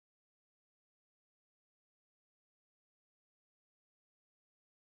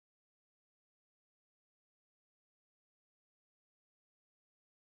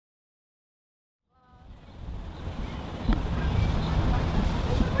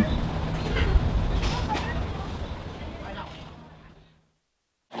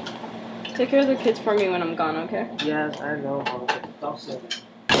Take care of the kids for me when I'm gone, okay? Yes, I know, Mom. Don't say that.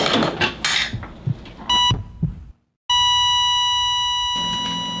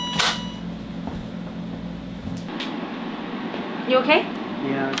 You okay?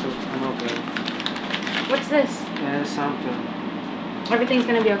 Yeah, I'm okay. What's this? Yeah, it's something. Everything's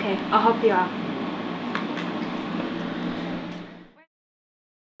gonna be okay. I'll help you out.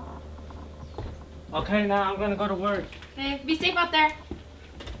 Okay, now I'm gonna go to work. Okay, be safe out there.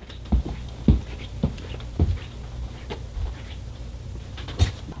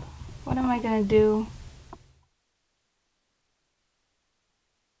 What am I gonna do?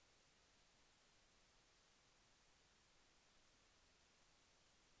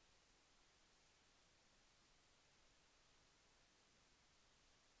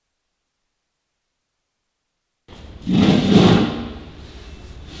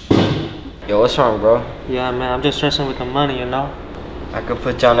 Yo, what's wrong, bro? Yeah, man, I'm just stressing with the money, you know? I could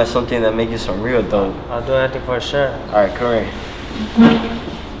put you on something that make you some real dough. I'll do anything for sure. Alright, come here.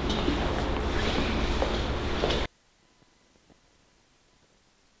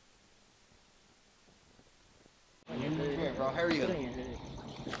 Come here, bro. How are you?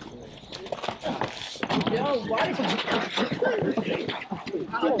 Yo, why?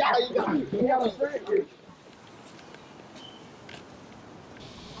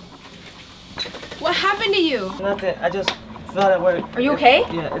 What happened to you? Nothing. I just felt it work. Are you okay?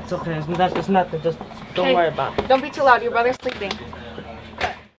 Yeah, it's okay. It's nothing. Just don't worry about it. Don't be too loud. Your brother's sleeping.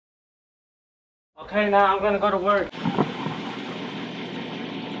 Okay, now I'm gonna go to work.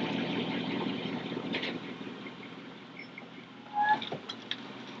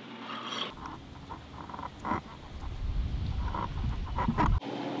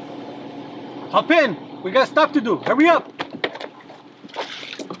 Hop in! We got stuff to do. Hurry up!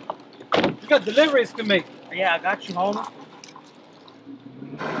 We got deliveries to make. Yeah, I got you, homie.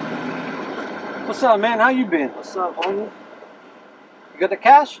 What's up, man? How you been? What's up, homie? You got the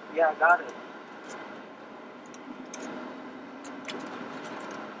cash? Yeah, I got it.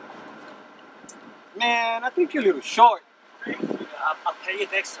 Man, I think you're a little short. I'll pay you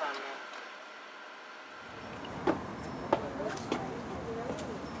next time, man.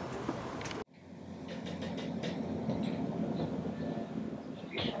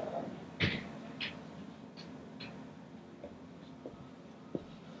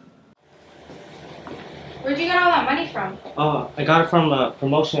 Where'd you get all that money from? Oh, I got it from a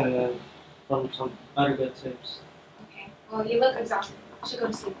promotion and from some other good tips. Okay. Well, you look exhausted. I should go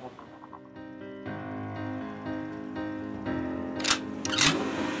to sleep.